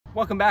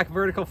Welcome back,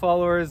 vertical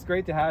followers.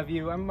 Great to have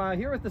you. I'm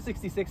here with the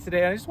 66 today,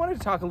 and I just wanted to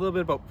talk a little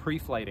bit about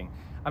pre-flighting.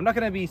 I'm not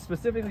going to be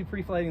specifically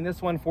pre-flighting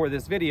this one for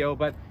this video,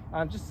 but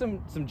just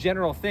some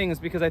general things,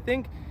 because I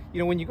think,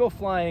 when you go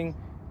flying,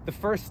 the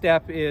first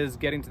step is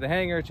getting to the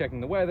hangar,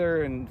 checking the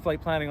weather and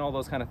flight planning, all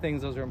those kind of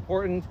things. Those are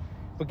important.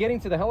 But getting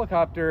to the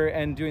helicopter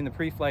and doing the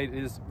pre-flight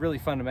is really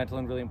fundamental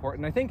and really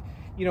important. I think,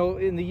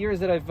 in the years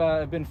that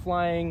I've been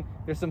flying,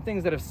 there's some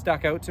things that have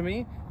stuck out to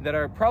me that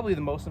are probably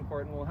the most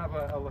important. We'll have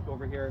a look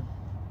over here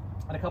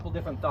at a couple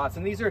different thoughts,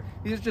 and these are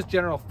just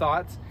general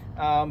thoughts,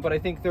 but I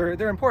think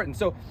they're important.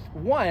 So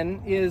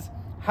one is,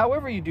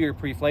 however you do your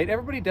pre-flight,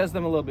 everybody does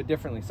them a little bit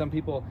differently. Some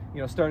people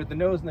start at the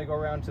nose and they go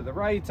around to the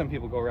right, some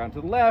people go around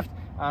to the left,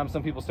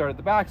 some people start at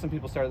the back, some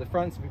people start at the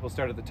front, some people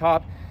start at the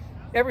top.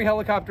 Every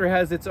helicopter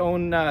has its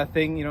own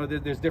thing.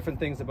 There's different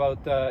things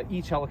about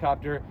each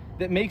helicopter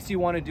that makes you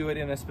want to do it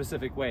in a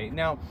specific way.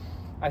 Now,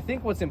 I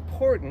think what's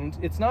important,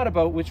 it's not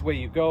about which way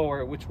you go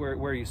or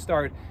where you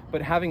start,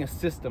 but having a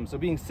system. So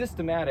being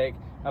systematic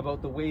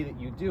about the way that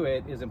you do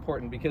it is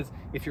important, because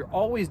if you're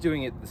always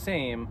doing it the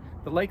same,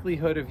 the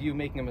likelihood of you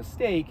making a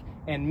mistake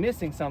and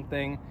missing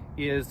something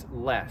is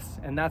less.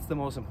 And that's the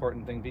most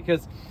important thing,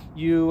 because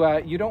you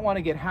don't want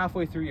to get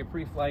halfway through your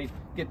pre-flight,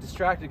 get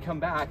distracted, come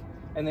back,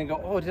 and then go,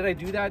 oh, did I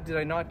do that? Did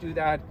I not do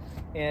that?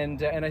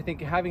 And I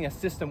think having a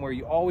system where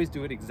you always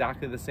do it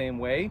exactly the same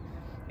way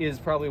is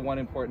probably one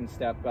important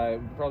step,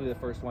 probably the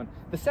first one.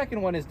 The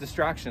second one is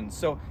distractions.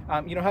 So,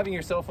 having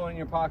your cell phone in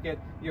your pocket,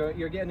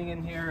 you're getting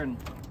in here, and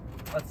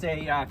let's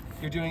say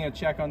you're doing a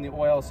check on the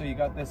oil, so you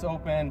got this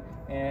open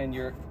and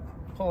you're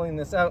pulling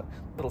this out,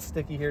 a little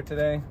sticky here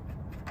today,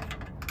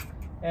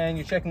 and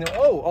you're checking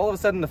all of a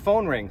sudden the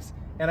phone rings,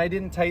 and I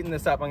didn't tighten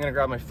this up. I'm gonna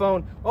grab my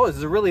phone. Oh, this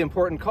is a really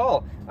important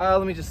call.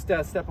 Let me just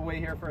step away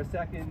here for a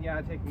second.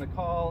 Yeah, taking the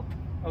call.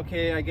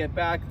 Okay, I get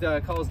back, the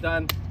call's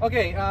done.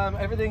 Okay,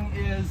 everything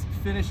is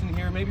finished in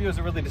here. Maybe it was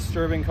a really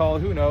disturbing call,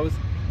 who knows?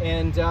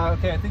 And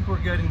okay, I think we're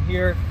good in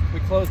here. We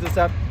close this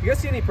up. You guys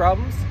see any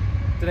problems?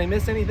 Did I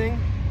miss anything?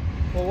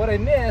 Well, what I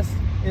missed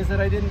is that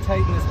I didn't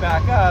tighten this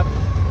back up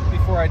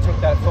before I took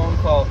that phone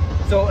call.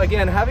 So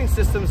again, having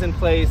systems in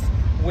place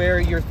where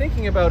you're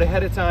thinking about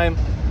ahead of time,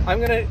 I'm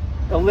gonna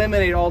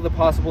eliminate all the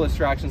possible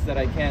distractions that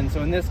I can.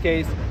 So in this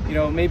case,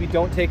 maybe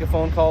don't take a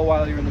phone call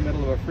while you're in the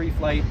middle of a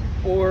pre-flight,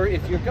 or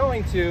if you're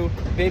going to,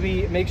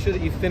 maybe make sure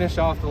that you finish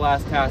off the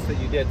last task that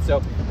you did.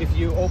 So if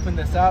you open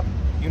this up,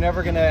 you're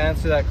never gonna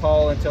answer that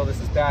call until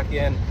this is back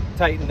in,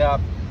 tightened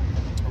up,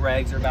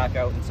 rags are back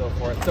out, and so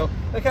forth. So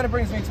that kind of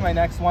brings me to my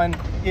next one,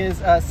 is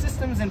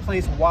systems in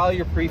place while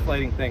you're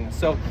pre-flighting things.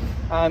 So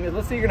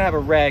let's say you're gonna have a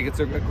rag. It's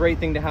a great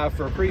thing to have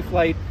for a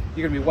pre-flight.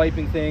 You're gonna be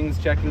wiping things,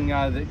 checking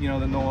that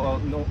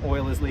no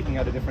oil is leaking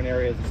out of different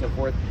areas and so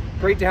forth.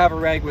 Great to have a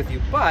rag with you.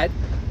 But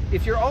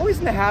if you're always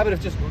in the habit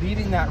of just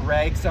leaving that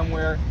rag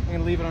somewhere, I'm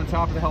gonna leave it on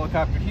top of the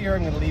helicopter here,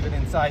 I'm gonna leave it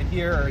inside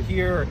here,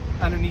 or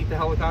underneath the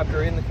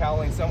helicopter, in the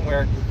cowling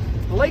somewhere,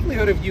 the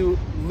likelihood of you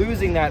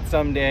losing that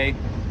someday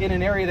in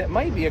an area that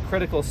might be a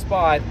critical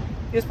spot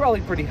is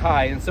probably pretty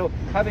high. And so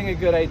having a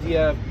good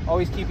idea of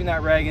always keeping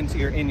that rag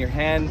in your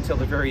hand till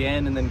the very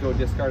end, and then go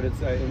discard it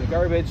in the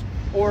garbage,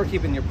 or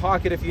keep it in your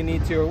pocket if you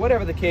need to, or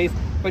whatever the case,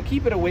 but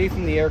keep it away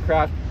from the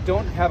aircraft.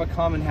 Don't have a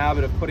common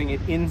habit of putting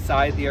it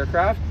inside the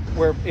aircraft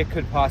where it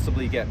could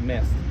possibly get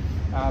missed.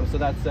 So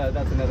that's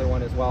another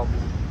one as well.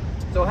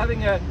 So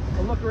having a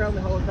look around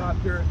the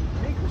helicopter,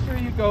 making sure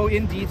you go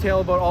in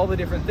detail about all the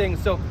different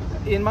things. So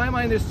in my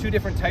mind, there's two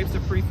different types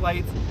of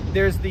pre-flights.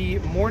 There's the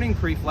morning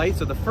pre-flight,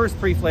 so the first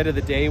pre-flight of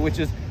the day, which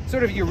is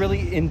sort of your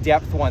really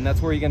in-depth one.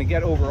 That's where you're gonna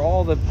get over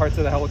all the parts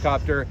of the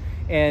helicopter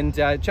and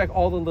check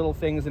all the little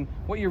things. And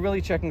what you're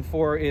really checking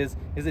for is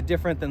it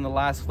different than the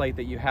last flight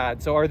that you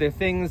had? So are there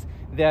things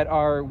that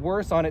are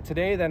worse on it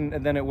today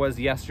than it was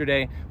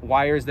yesterday?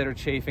 Wires that are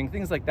chafing,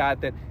 things like that,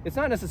 that it's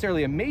not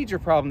necessarily a major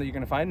problem that you're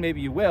gonna find,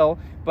 maybe you will,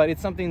 but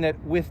it's something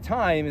that with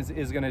time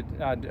is gonna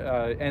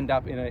end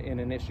up in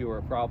an issue or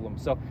a problem.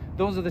 So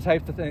those are the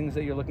types of things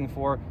that you're looking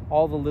for,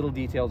 all the little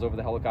details over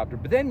the helicopter.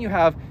 But then you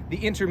have the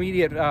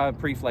intermediate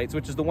pre-flights,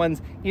 which is the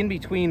ones in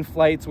between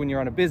flights when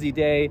you're on a busy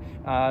day,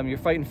 you're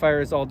fighting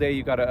fires all day,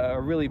 you've got a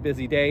really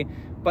busy day,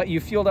 but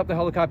you fueled up the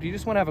helicopter, you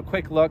just wanna have a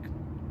quick look.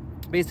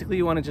 Basically,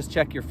 you want to just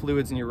check your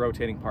fluids and your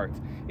rotating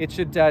parts. It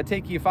should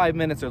take you 5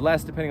 minutes or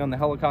less, depending on the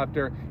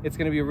helicopter. It's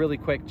going to be a really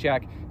quick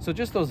check. So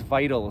just those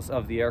vitals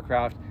of the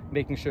aircraft,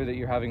 making sure that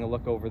you're having a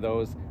look over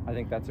those, I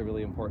think that's a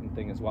really important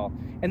thing as well.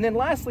 And then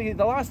lastly,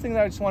 the last thing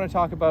that I just want to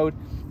talk about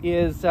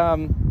is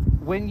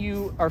when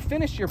you are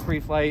finished your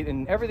pre-flight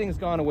and everything's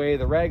gone away,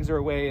 the rags are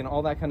away and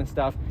all that kind of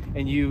stuff,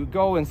 and you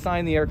go and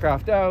sign the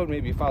aircraft out,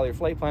 maybe you file your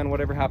flight plan,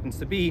 whatever happens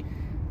to be,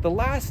 the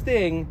last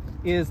thing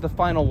is the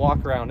final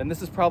walk around, and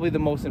this is probably the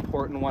most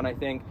important one, I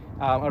think,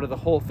 out of the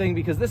whole thing,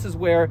 because this is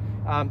where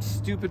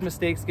stupid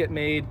mistakes get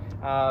made,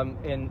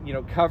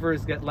 and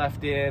covers get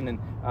left in, and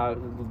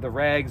the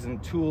rags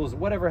and tools,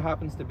 whatever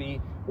happens to be.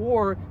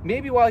 Or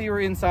maybe while you were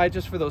inside,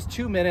 just for those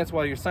 2 minutes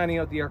while you're signing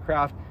out the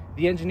aircraft,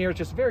 The engineer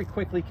just very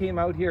quickly came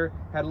out here,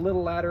 had a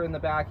little ladder in the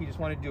back. He just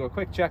wanted to do a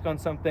quick check on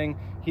something.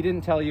 He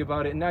didn't tell you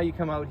about it. And now you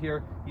come out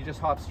here, you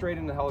just hop straight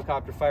into the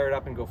helicopter, fire it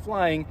up and go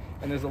flying.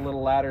 And there's a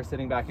little ladder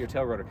sitting back your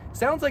tail rotor.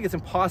 Sounds like it's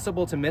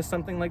impossible to miss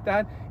something like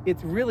that. It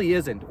really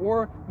isn't.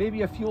 Or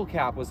maybe a fuel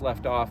cap was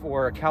left off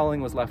or a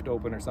cowling was left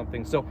open or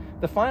something. So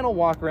the final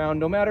walk around,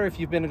 no matter if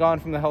you've been gone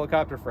from the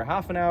helicopter for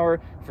half an hour,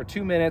 for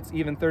 2 minutes,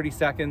 even 30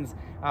 seconds,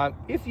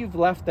 if you've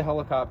left the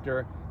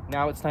helicopter,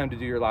 now it's time to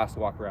do your last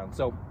walk around.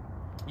 So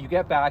you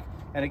get back,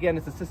 and again,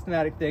 it's a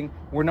systematic thing.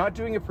 We're not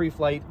doing a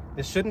pre-flight.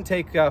 This shouldn't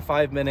take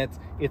 5 minutes.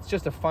 It's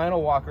just a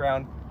final walk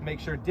around. Make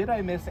sure, did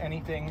I miss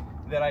anything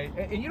that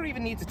and you don't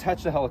even need to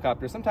touch the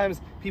helicopter.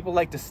 Sometimes people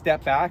like to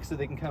step back so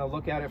they can kind of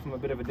look at it from a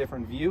bit of a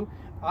different view.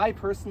 I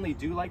personally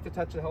do like to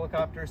touch the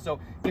helicopter. So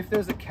if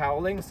there's a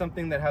cowling,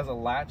 something that has a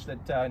latch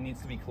that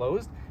needs to be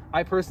closed,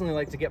 I personally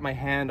like to get my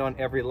hand on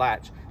every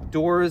latch.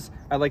 Doors,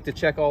 I like to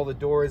check all the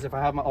doors. If I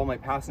have all my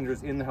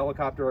passengers in the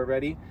helicopter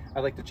already,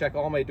 I like to check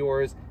all my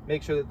doors,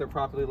 make sure that they're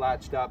properly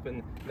latched up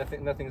and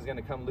nothing's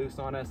gonna come loose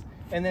on us.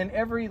 And then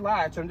every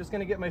latch, I'm just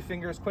gonna get my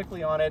fingers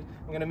quickly on it.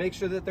 I'm gonna make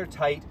sure that they're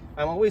tight.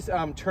 I'm always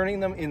turning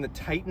them in the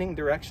tightening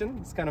direction.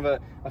 It's kind of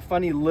a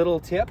funny little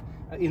tip,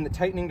 in the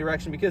tightening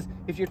direction, because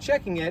if you're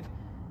checking it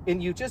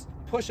and you just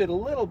push it a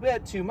little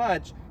bit too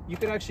much, you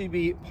could actually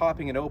be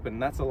popping it open.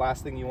 That's the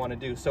last thing you want to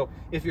do. So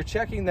if you're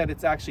checking that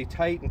it's actually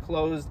tight and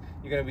closed,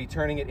 you're going to be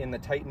turning it in the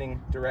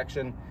tightening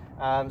direction.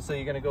 So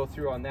you're going to go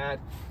through on that.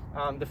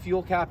 The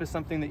fuel cap is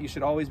something that you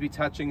should always be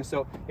touching.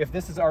 So if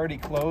this is already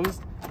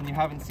closed and you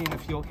haven't seen the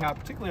fuel cap,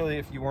 particularly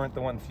if you weren't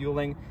the one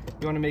fueling,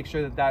 you want to make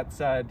sure that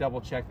that's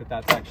double check that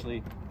that's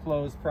actually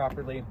closed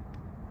properly.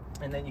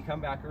 And then you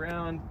come back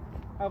around,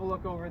 have a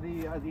look over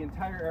the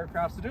entire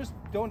aircraft. So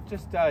don't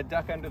just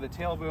duck under the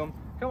tail boom.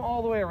 Come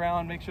all the way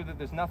around, make sure that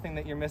there's nothing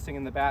that you're missing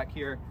in the back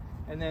here.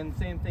 And then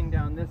same thing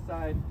down this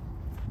side.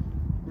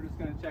 We're just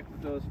gonna check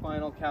that those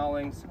final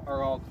cowlings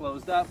are all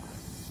closed up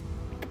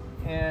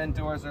and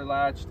doors are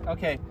latched.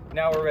 Okay,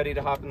 now we're ready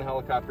to hop in the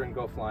helicopter and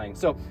go flying.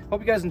 So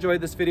hope you guys enjoyed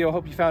this video.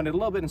 Hope you found it a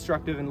little bit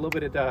instructive and a little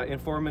bit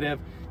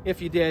informative.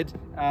 If you did,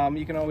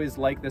 you can always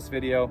like this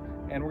video,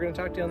 and we're gonna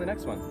talk to you on the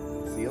next one.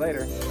 See you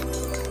later.